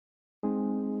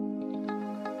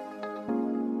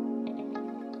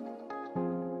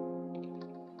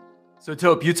So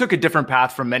Tope, you took a different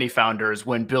path from many founders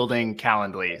when building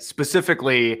Calendly,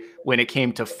 specifically when it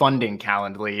came to funding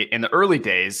Calendly. In the early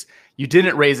days, you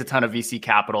didn't raise a ton of VC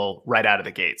capital right out of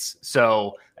the gates.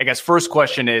 So I guess first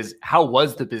question is, how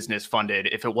was the business funded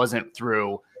if it wasn't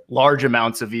through large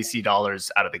amounts of VC dollars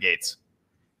out of the gates?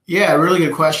 Yeah, really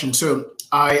good question. So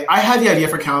I had the idea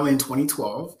for Calendly in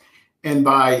 2012, and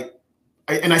I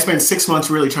spent 6 months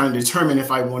really trying to determine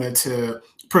if I wanted to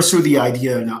pursue the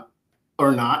idea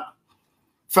or not.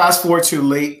 Fast forward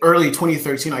to early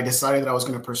 2013, I decided that I was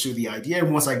going to pursue the idea.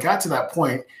 And once I got to that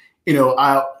point,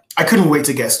 I couldn't wait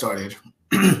to get started.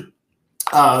 But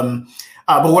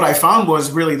what I found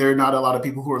was really there are not a lot of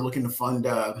people who are looking to fund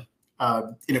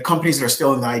companies that are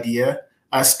still in the idea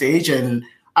stage. And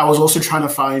I was also trying to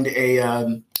find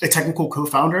a technical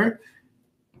co-founder.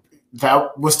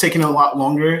 That was taking a lot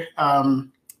longer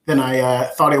than I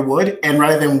thought it would. And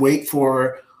rather than wait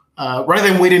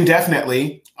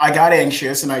indefinitely, I got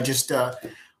anxious and I just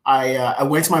I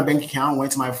went to my bank account,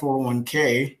 went to my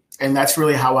 401k, and that's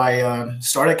really how I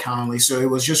started Calendly. So it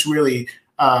was just really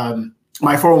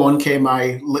my 401k,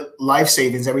 my life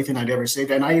savings, everything I'd ever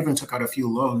saved, and I even took out a few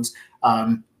loans,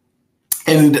 and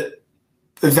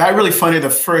that really funded the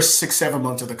first 6-7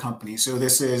 months of the company. So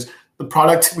this is the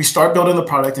product. We start building the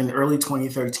product in early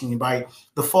 2013. By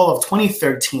the fall of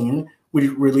 2013, we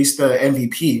released the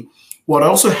MVP. What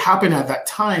also happened at that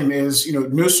time is,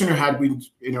 no sooner had we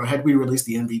released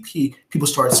the MVP, people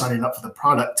started signing up for the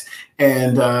product,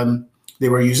 and they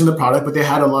were using the product, but they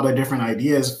had a lot of different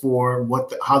ideas for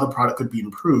how the product could be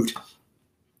improved.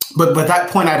 But by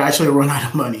that point, I'd actually run out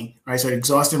of money, right? So I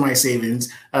exhausted my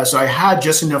savings. So I had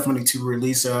just enough money to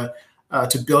release to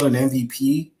build an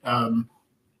MVP.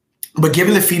 But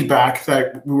given the feedback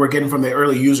that we were getting from the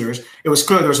early users, it was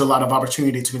clear there was a lot of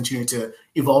opportunity to continue to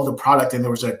evolve the product, and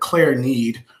there was a clear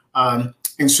need. And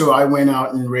so I went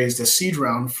out and raised a seed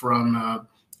round from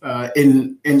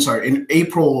in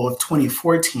April of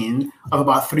 2014 of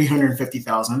about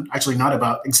 350,000. Actually, not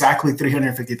about exactly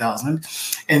 350,000.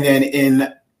 And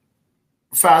then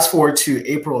fast forward to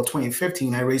April of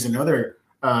 2015, I raised another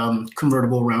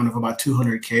convertible round of about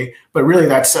 200K. But really,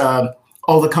 that's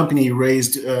all the company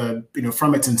raised,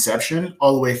 from its inception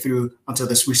all the way through until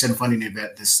this recent funding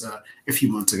event a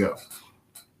few months ago.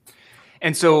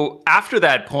 And so after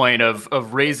that point of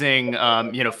raising,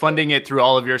 funding it through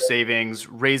all of your savings,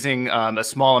 raising a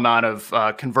small amount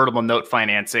of convertible note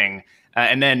financing,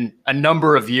 and then a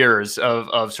number of years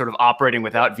of sort of operating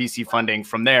without VC funding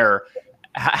from there,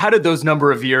 how did those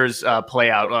number of years play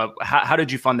out? How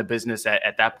did you fund the business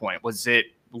at that point? Was it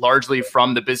largely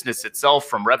from the business itself,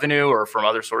 from revenue, or from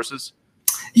other sources?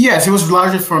 Yes, it was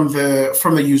largely from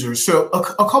the users. So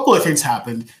a couple of things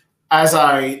happened as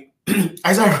I ran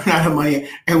out of money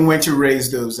and went to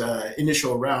raise those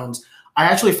initial rounds. I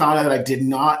actually found out that I did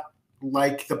not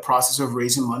like the process of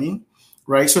raising money,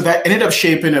 right? So that ended up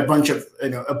shaping a bunch of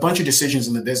decisions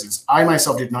in the business. I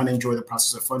myself did not enjoy the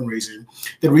process of fundraising.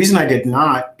 The reason I did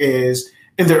not is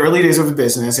in the early days of the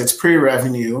business, it's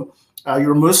pre-revenue.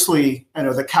 You're mostly,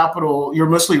 the capital, you're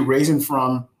mostly raising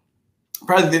from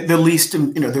probably the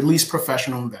least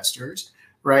professional investors,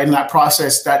 right? And that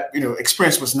process, that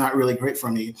experience was not really great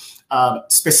for me.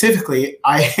 Specifically,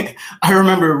 I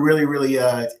remember really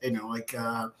a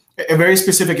very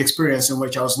specific experience in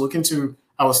which I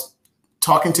was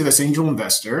talking to this angel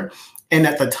investor, and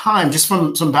at the time, just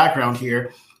from some background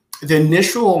here, the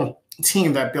initial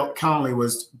team that built Calendly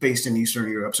was based in Eastern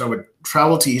Europe. So I would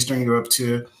travel to Eastern Europe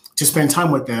to spend time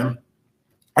with them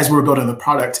as we were building the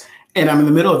product. And I'm in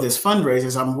the middle of this fundraise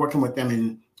as I'm working with them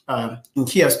in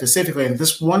Kiev specifically. And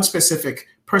this one specific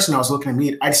person I was looking to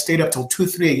meet, I stayed up till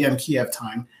 2-3 a.m. Kiev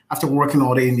time after working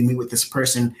all day to meet with this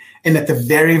person. And at the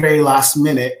very, very last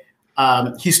minute,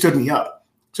 he stood me up.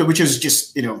 So which is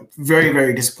just, very,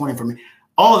 very disappointing for me.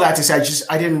 All of that to say,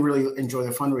 I didn't really enjoy the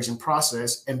fundraising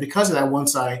process. And because of that,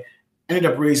 once I ended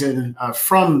up raising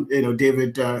from,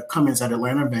 David Cummins at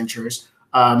Atlanta Ventures,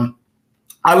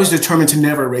 I was determined to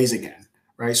never raise again,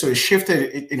 right? So it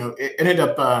shifted. It ended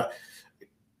up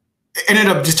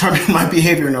determining my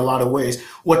behavior in a lot of ways.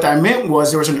 What that meant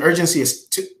was there was an urgency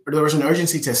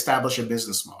to establish a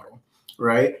business model,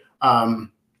 right? And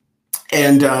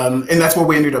that's what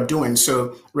we ended up doing.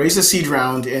 So raised a seed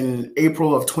round in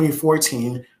April of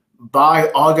 2014. By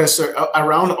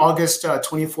around August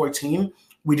 2014,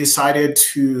 we decided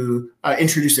to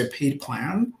introduce a paid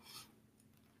plan.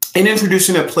 In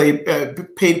introducing a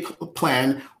paid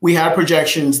plan, we had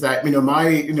projections that,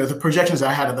 the projections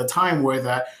I had at the time were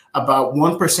that about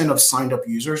 1% of signed up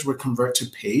users would convert to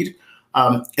paid.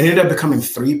 It ended up becoming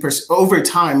 3% over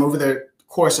time, over the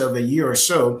course of a year or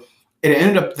so. It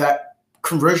ended up that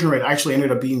conversion rate actually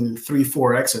ended up being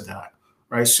 3-4x of that,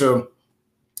 right? So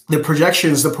the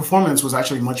projections, the performance was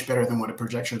actually much better than what the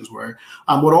projections were.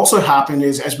 What also happened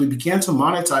is as we began to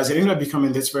monetize, it ended up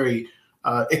becoming this very,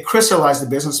 it crystallized the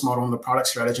business model and the product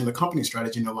strategy and the company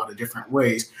strategy in a lot of different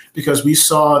ways, because we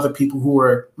saw the people who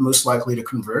were most likely to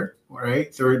convert,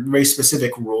 right? There were very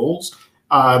specific roles.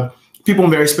 People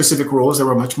in very specific roles that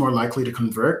were much more likely to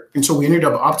convert. And so we ended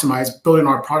up building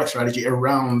our product strategy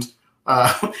around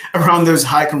around those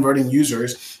high converting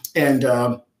users. And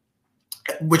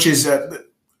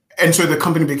and so the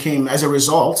company became, as a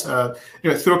result,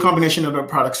 through a combination of our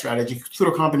product strategy,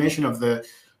 through a combination of the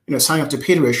sign up to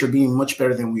paid ratio being much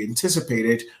better than we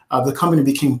anticipated, the company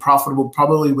became profitable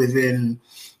probably within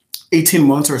 18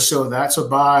 months or so of that. So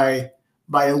by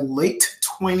late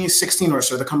 2016 or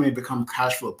so, the company had become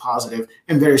cash flow positive,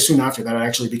 and very soon after that, it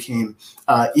actually became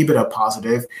EBITDA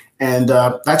positive. And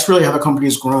that's really how the company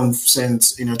has grown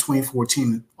since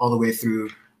 2014 all the way through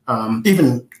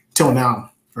even till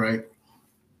now, right?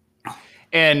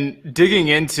 And digging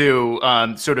into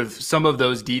sort of some of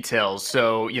those details,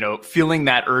 so feeling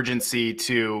that urgency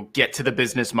to get to the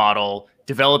business model,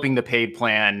 developing the paid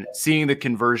plan, seeing the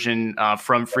conversion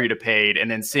from free to paid,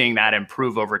 and then seeing that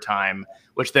improve over time,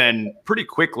 which then pretty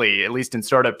quickly, at least in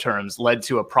startup terms, led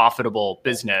to a profitable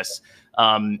business.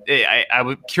 I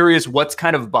was curious what's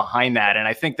kind of behind that. And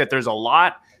I think that there's a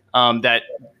lot that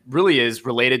really is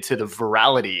related to the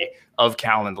virality of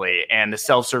Calendly and the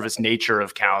self-service nature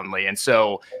of Calendly. And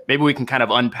so maybe we can kind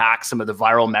of unpack some of the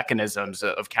viral mechanisms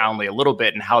of Calendly a little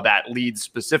bit and how that leads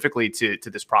specifically to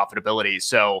this profitability.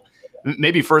 So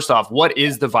maybe first off, what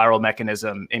is the viral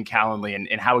mechanism in Calendly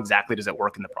and how exactly does it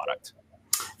work in the product?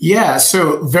 Yeah,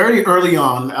 so very early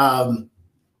on,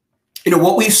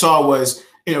 what we saw was,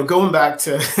 going back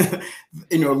to,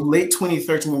 late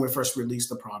 2013 when we first released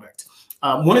the product.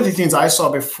 One of the things I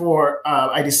saw before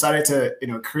I decided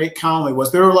to, create Calendly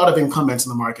was there were a lot of incumbents in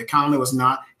the market.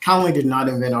 Calendly did not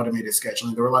invent automated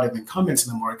scheduling. There were a lot of incumbents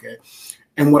in the market.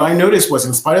 And what I noticed was,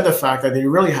 in spite of the fact that they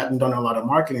really hadn't done a lot of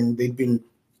marketing, they'd been,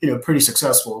 pretty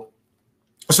successful.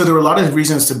 So there were a lot of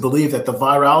reasons to believe that the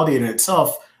virality in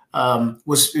itself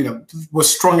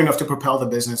was strong enough to propel the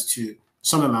business to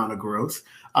some amount of growth.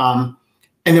 And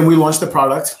then we launched the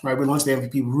product, right? We launched the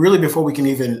MVP really before we can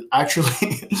even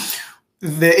actually,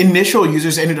 the initial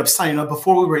users ended up signing up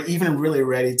before we were even really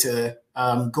ready to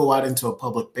go out into a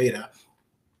public beta.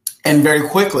 And very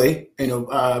quickly,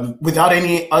 without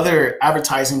any other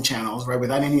advertising channels, right?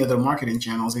 Without any other marketing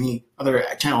channels, any other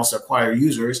channels to acquire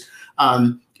users,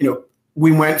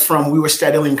 we were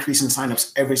steadily increasing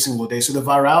signups every single day. So the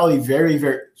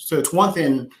virality so it's one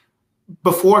thing,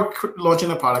 before launching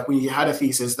the product, we had a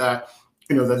thesis that,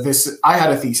 I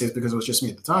had a thesis because it was just me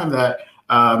at the time that,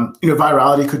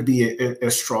 virality could be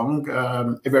a strong,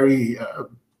 a very,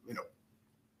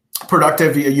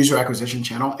 productive user acquisition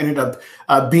channel. Ended up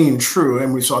being true.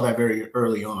 And we saw that very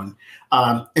early on.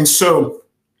 And so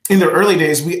in the early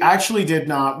days, we actually did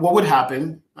not, what would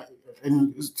happen,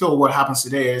 and still what happens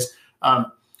today is,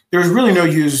 there's really no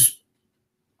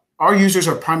our users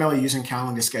are primarily using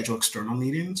Calendly to schedule external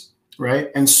meetings, right?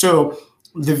 And so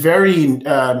the very, in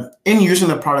using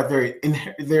the product,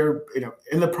 they're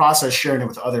in the process sharing it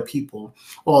with other people.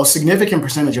 Well, a significant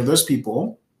percentage of those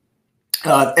people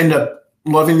end up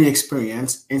loving the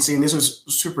experience and saying this is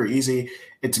super easy.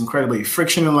 It's incredibly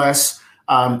frictionless.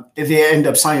 They end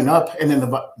up signing up, and then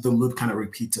the loop kind of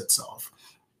repeats itself.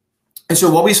 And so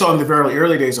what we saw in the very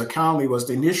early days of Calendly was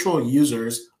the initial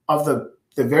users of the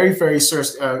very first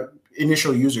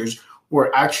initial users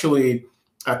were actually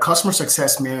customer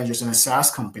success managers in a SaaS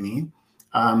company.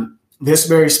 This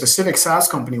very specific SaaS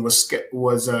company was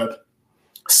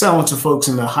selling to folks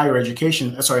in the higher education,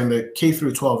 in the K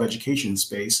through 12 education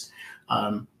space.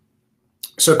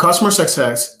 So customer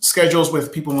success schedules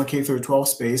with people in the K through 12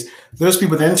 space. Those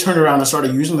people then turned around and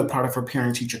started using the product for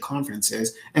parent-teacher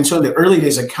conferences. And so in the early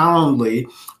days of Calendly,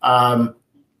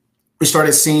 we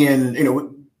started seeing,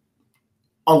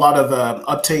 a lot of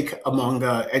uptake among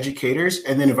educators,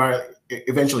 and then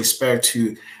eventually spread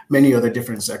to many other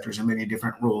different sectors and many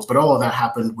different roles. But all of that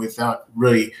happened without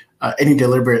really any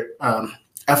deliberate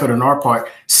effort on our part.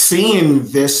 Seeing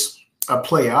this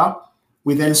play out,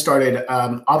 we then started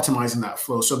optimizing that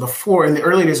flow. So before, in the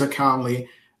early days of Calendly,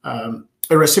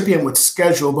 a recipient would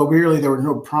schedule, but there were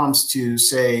no prompts to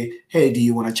say, hey, do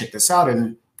you want to check this out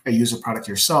and use the product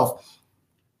yourself?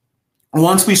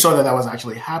 Once we saw that was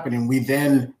actually happening, we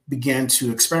then began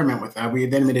to experiment with that. We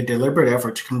then made a deliberate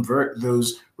effort to convert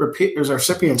those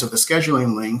recipients of the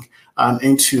scheduling link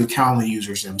into Calendly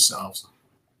users themselves.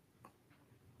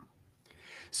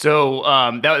 So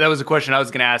that was a question I was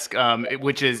going to ask,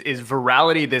 which is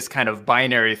virality this kind of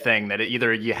binary thing that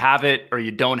either you have it or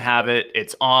you don't have it,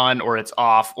 it's on or it's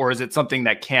off, or is it something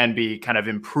that can be kind of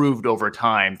improved over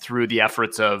time through the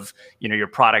efforts of your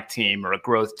product team or a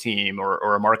growth team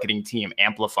or a marketing team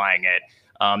amplifying it?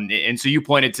 And so you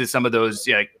pointed to some of those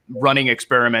running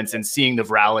experiments and seeing the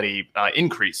virality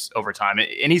increase over time.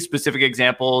 Any specific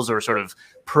examples or sort of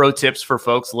pro tips for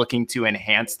folks looking to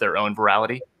enhance their own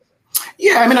virality?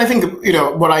 Yeah, I mean, I think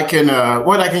what I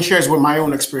can share is what my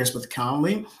own experience with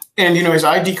Calendly, and as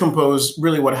I decompose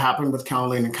really what happened with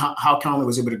Calendly and how Calendly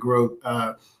was able to grow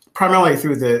primarily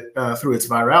through its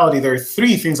virality. There are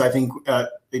three things I think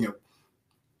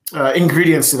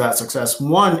ingredients to that success.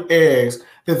 One is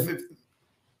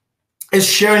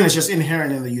sharing is just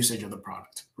inherent in the usage of the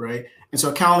product, right? And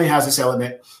so Calendly has this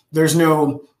element. There's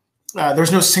no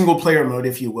single player mode,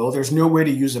 if you will. There's no way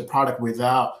to use a product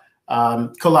without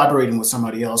collaborating with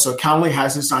somebody else. So Calendly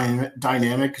has this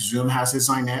dynamic. Zoom has this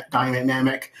dynamic.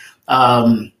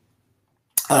 Zoom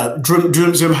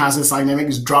has this dynamic.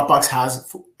 Dropbox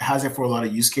has it for a lot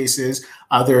of use cases.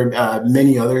 There are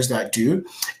many others that do.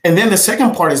 And then the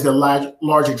second part is the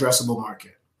large addressable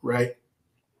market, right?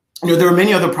 There are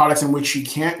many other products in which you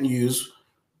can't use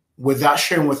without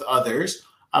sharing with others.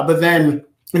 But then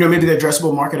maybe the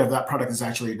addressable market of that product is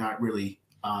actually not really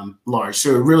large.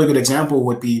 So a really good example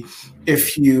would be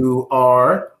if you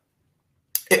are,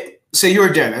 say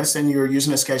you're a dentist and you're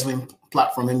using a scheduling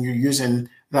platform and you're using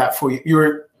that for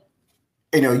you're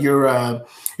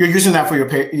using that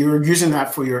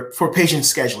for patient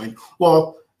scheduling.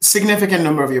 Well, significant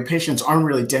number of your patients aren't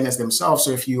really dentists themselves.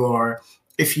 So if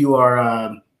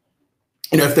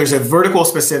there's a vertical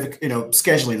specific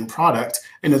scheduling product,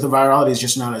 the virality is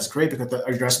just not as great because the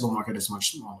addressable market is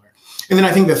much smaller. And then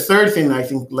I think the third thing that I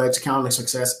think led to Calendly's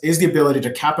success is the ability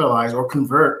to capitalize or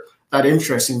convert that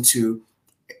interest into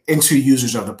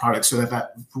users of the product, so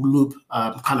that loop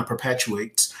kind of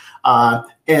perpetuates.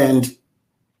 And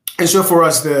so for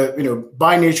us,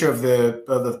 by nature of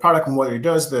the product and what it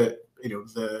does, the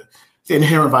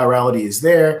inherent virality is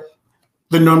there.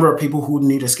 The number of people who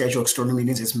need to schedule extraordinary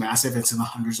meetings is massive. It's in the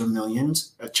hundreds of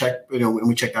millions. When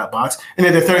we check that box. And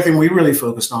then the third thing we really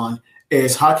focused on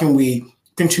is how can we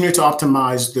continue to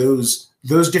optimize those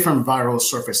different viral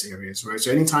surface areas, right?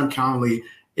 So anytime somebody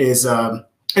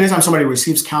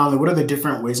receives Calendly, what are the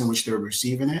different ways in which they're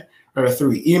receiving it? Or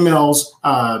through emails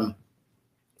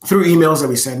that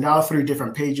we send out, through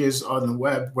different pages on the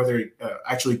web, whether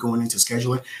actually going into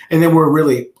scheduling. And then we're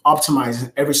really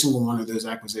optimizing every single one of those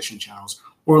acquisition channels.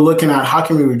 We're looking at how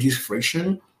can we reduce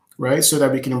friction, right? So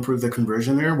that we can improve the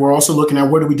conversion there. We're also looking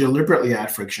at where do we deliberately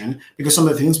add friction? Because some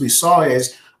of the things we saw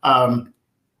is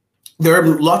there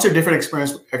are lots of different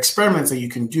experiments that you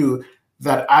can do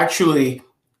that actually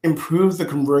improve the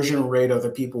conversion rate of the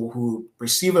people who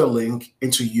receive a link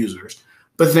into users.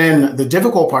 But then the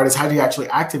difficult part is how do you actually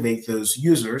activate those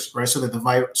users, right? So that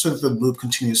the loop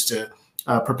continues to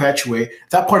perpetuate.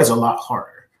 That part is a lot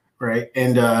harder, right?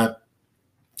 And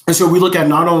so we look at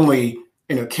not only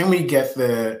can we get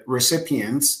the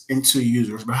recipients into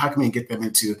users, but how can we get them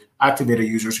into activated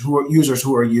users who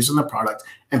are using the product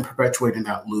and perpetuating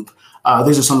that loop?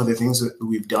 Those are some of the things that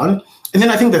we've done. And then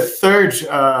I think the third,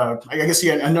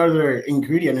 another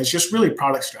ingredient is just really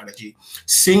product strategy.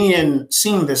 Seeing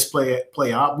this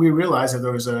play out, we realized that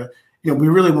there was we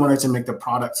really wanted to make the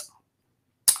product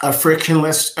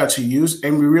frictionless to use.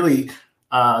 And we really,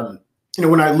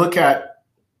 when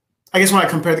I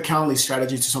compare the Calendly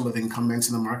strategy to some of the incumbents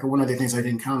in the market, one of the things I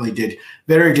think Calendly did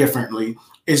very differently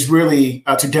is really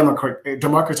to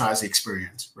democratize the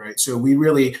experience, right? So we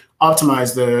really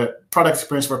optimized the product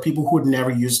experience for people who had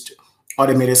never used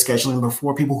automated scheduling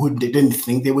before, people who didn't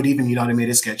think they would even need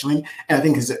automated scheduling. And I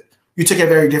think is that you took a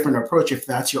very different approach if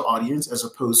that's your audience, as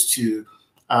opposed to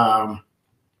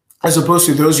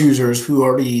those users who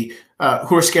are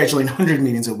scheduling 100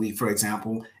 meetings a week, for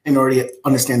example, and already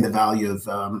understand the value of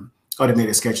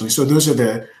automated scheduling. So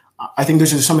I think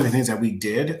those are some of the things that we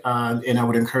did, and I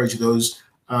would encourage those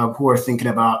who are thinking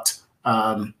about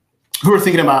how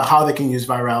they can use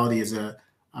virality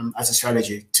as a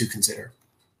strategy to consider.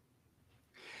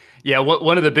 Yeah,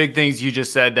 one of the big things you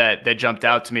just said that jumped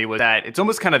out to me was that it's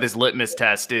almost kind of this litmus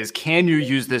test is, can you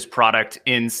use this product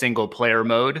in single player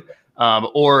mode,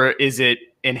 or is it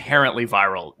inherently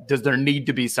viral? Does there need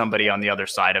to be somebody on the other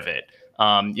side of it?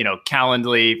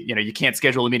 Calendly, you can't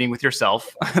schedule a meeting with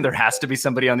yourself. There has to be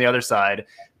somebody on the other side.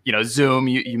 Zoom,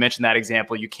 you mentioned that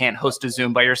example. You can't host a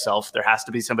Zoom by yourself. There has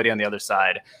to be somebody on the other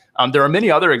side. There are many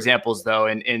other examples, though,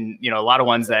 and a lot of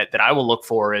ones that I will look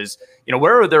for is,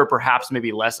 where are there perhaps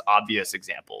maybe less obvious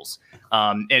examples?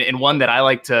 And one that I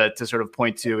like to sort of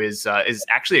point to is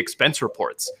actually expense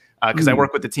reports, because I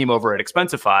work with the team over at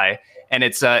Expensify, and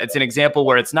it's an example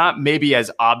where it's not maybe as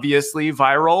obviously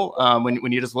viral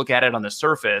when you just look at it on the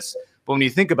surface. But when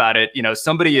you think about it,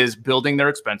 somebody is building their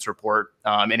expense report,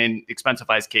 and in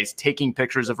Expensify's case, taking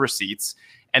pictures of receipts,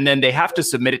 and then they have to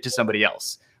submit it to somebody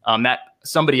else. That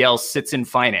somebody else sits in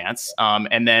finance,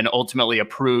 and then ultimately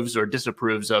approves or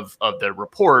disapproves of the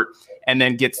report, and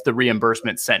then gets the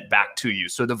reimbursement sent back to you.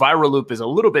 So the viral loop is a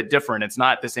little bit different. It's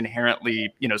not this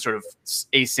inherently, sort of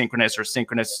asynchronous or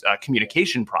synchronous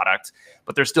communication product,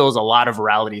 but there still is a lot of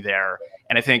virality there.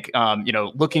 And I think,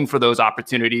 looking for those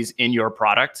opportunities in your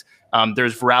product,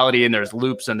 there's virality and there's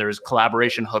loops and there's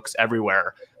collaboration hooks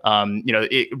everywhere.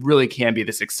 It really can be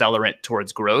this accelerant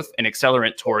towards growth and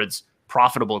accelerant towards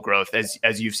profitable growth,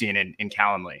 as you've seen in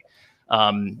Calendly.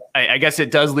 I guess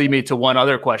it does lead me to one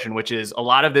other question, which is a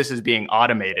lot of this is being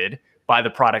automated by the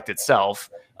product itself.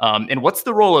 And what's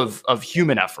the role of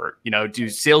human effort? Do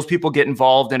salespeople get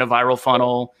involved in a viral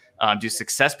funnel? Do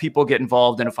success people get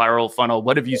involved in a viral funnel?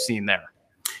 What have you seen there?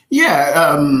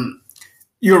 Yeah,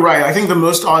 you're right. I think the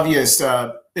most obvious,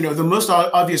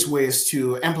 obvious ways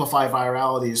to amplify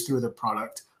virality is through the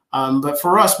product. But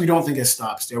for us, we don't think it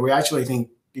stops there. We actually think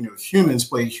humans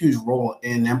play a huge role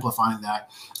in amplifying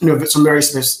that. Some very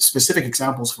specific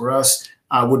examples for us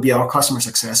would be our customer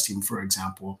success team, for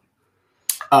example.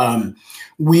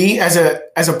 We, as a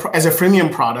freemium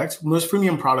product, most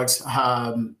freemium products,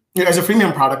 as a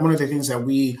freemium product, one of the things that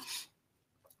we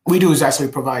do is actually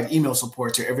provide email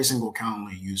support to every single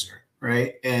Calendly user,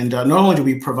 right? And not only do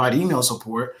we provide email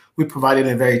support, we provide it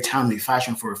in a very timely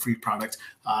fashion for a free product.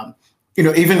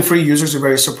 Even free users are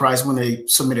very surprised when they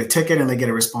submit a ticket and they get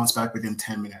a response back within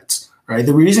 10 minutes, right?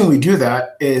 The reason we do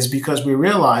that is because we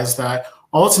realize that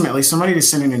ultimately somebody is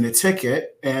sending in a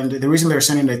ticket, and the reason they're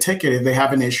sending a ticket is they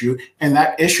have an issue, and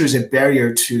that issue is a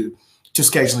barrier to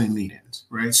scheduling meetings,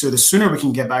 right? So the sooner we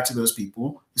can get back to those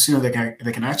people, the sooner they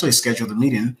can actually schedule the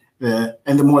meeting,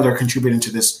 and the more they're contributing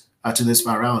to this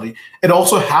virality. It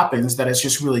also happens that it's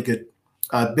just really good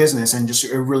business and just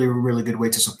a really, really good way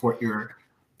to support your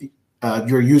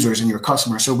users and your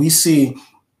customers. So we see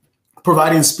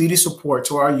providing speedy support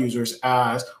to our users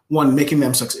as one, making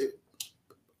them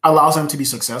allows them to be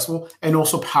successful, and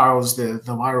also powers the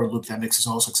viral loop that makes us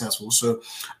all successful. So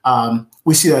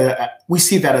we see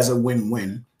that as a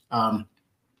win-win.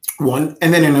 One,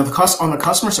 and then on the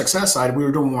customer success side, we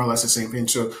were doing more or less the same thing.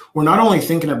 So we're not only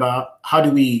thinking about how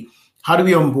do we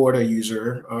onboard a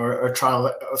user or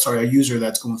a user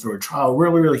that's going through a trial. We're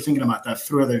really thinking about that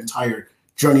through the entire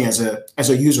journey as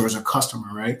a user, as a customer,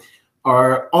 right?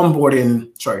 Our onboarding,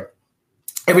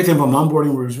 everything from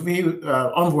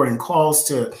onboarding calls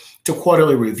to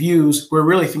quarterly reviews. We're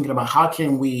really thinking about how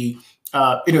can we,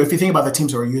 if you think about the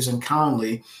teams that are using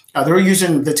Calendly,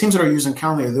 the teams that are using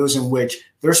Calendly are those in which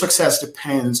their success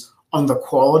depends on the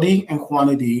quality and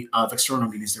quantity of external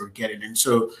meetings they're getting. And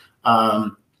so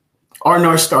the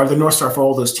North Star for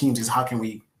all those teams is how can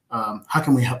we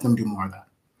help them do more of that?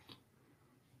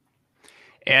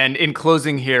 And in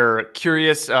closing here,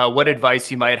 curious what advice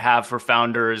you might have for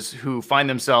founders who find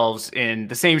themselves in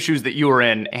the same shoes that you were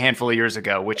in a handful of years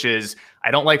ago, which is, I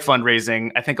don't like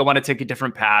fundraising. I think I want to take a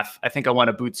different path. I think I want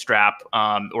to bootstrap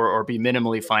or be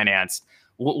minimally financed.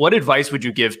 What advice would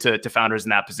you give to founders in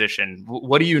that position?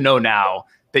 What do you know now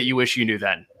that you wish you knew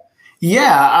then?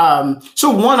 Yeah.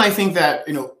 So one, I think that,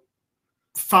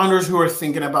 founders who are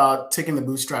thinking about taking the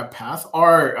bootstrap path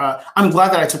are, I'm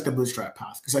glad that I took the bootstrap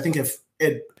path, because I think if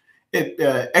it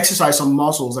exercised some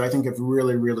muscles that I think have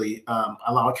really, really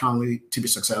allowed Calendly to be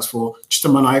successful. Just a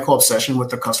maniacal obsession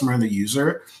with the customer and the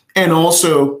user, and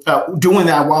also doing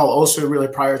that while also really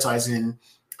prioritizing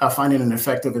finding an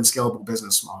effective and scalable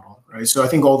business model, right? So I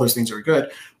think all those things are good.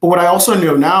 But what I also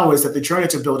know now is that the journey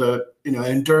to build an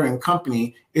enduring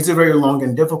company is a very long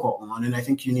and difficult one, and I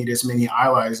think you need as many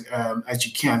allies as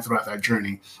you can throughout that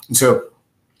journey. And so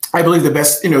I believe the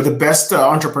best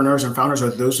entrepreneurs and founders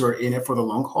are those who are in it for the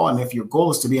long haul. And if your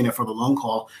goal is to be in it for the long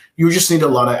haul, you just need a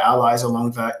lot of allies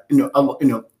along that,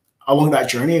 along that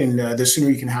journey. And the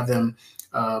sooner you can have them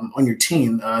on your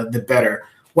team, the better.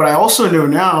 What I also know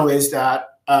now is that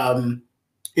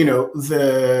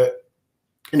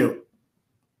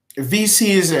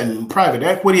VCs and private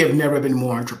equity have never been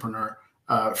more entrepreneur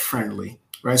friendly,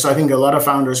 right? So I think a lot of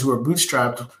founders who are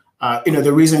bootstrapped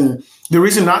The reason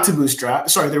not to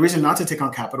the reason not to take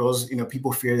on capital is,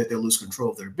 people fear that they'll lose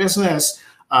control of their business.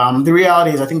 The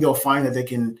reality is, I think they'll find that they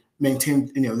can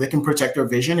maintain, they can protect their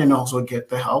vision and also get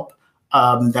the help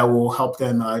that will help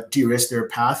them de-risk their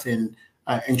path and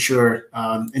ensure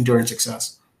enduring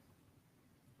success.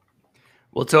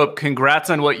 Well, Tope, congrats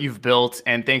on what you've built,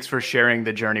 and thanks for sharing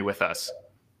the journey with us.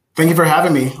 Thank you for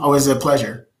having me. Always a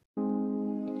pleasure.